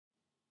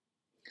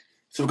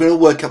So we're going to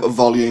work out the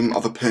volume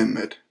of a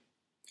pyramid.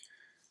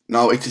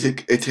 Now it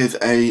is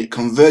a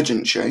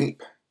convergent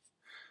shape,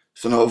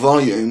 so now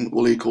volume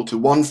will equal to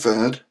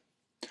 1/3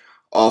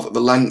 of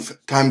the length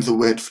times the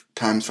width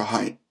times the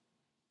height.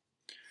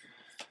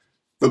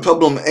 The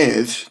problem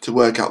is to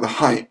work out the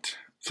height,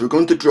 so we're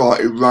going to draw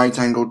a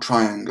right-angled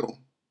triangle.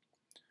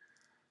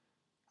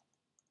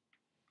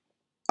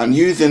 And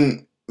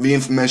using the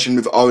information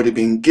we've already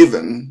been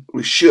given,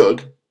 we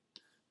should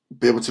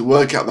be able to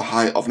work out the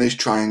height of this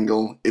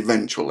triangle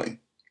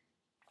eventually.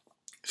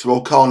 So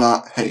we'll call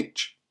that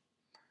h.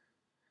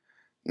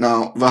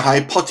 Now the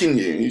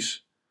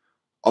hypotenuse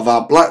of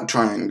our black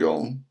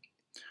triangle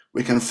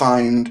we can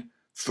find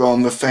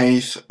from the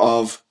face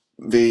of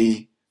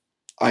the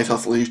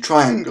isosceles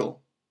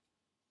triangle,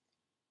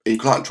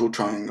 equilateral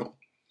triangle.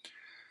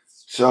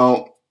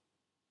 So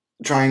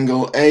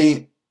triangle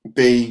ABADX,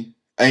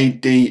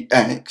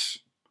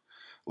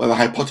 where the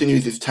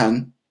hypotenuse is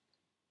 10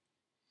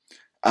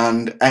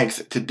 and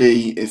x to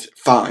d is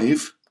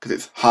 5 because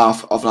it's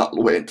half of that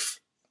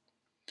width.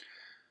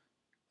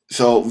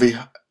 So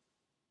the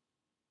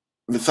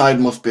side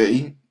must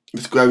be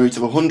the square root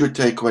of 100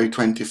 take away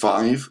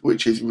 25,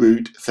 which is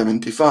root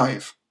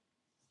 75.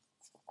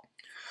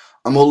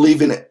 And we'll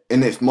leave it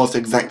in its most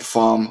exact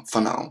form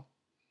for now.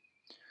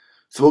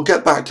 So we'll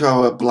get back to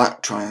our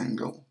black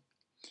triangle.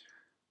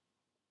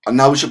 And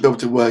now we should be able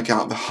to work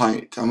out the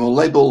height. And we'll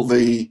label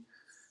the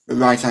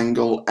right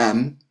angle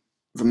M,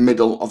 the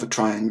middle of the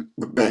triangle,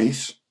 the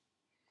base,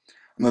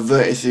 and the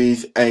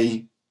vertices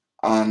A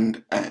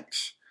and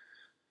X.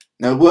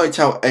 Now we worked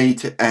out A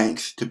to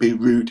X to be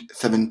root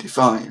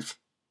 75.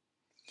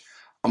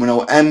 And we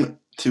know M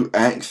to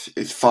X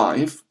is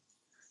 5,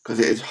 because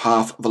it is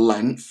half the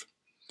length.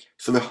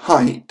 So the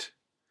height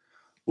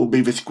will be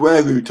the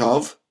square root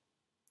of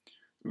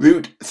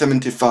root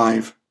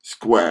 75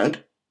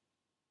 squared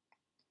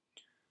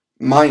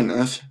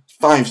minus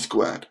 5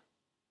 squared,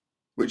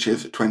 which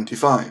is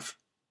 25.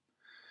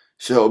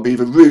 So it will be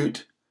the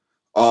root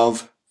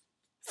of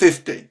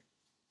 50,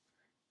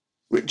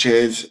 which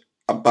is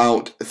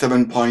about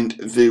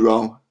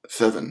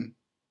 7.07.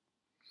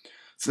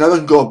 So now we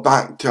can go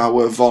back to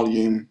our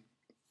volume.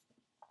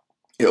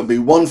 It will be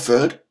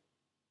 1/3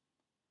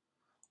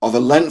 of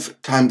the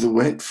length times the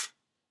width,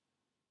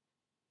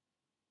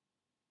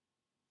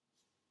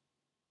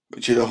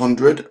 which is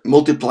 100,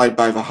 multiplied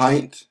by the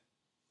height.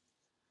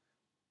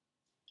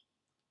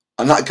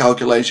 And that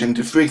calculation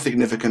to three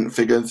significant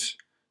figures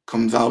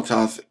comes out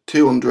as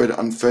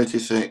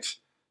 236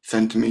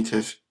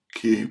 centimeters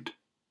cubed.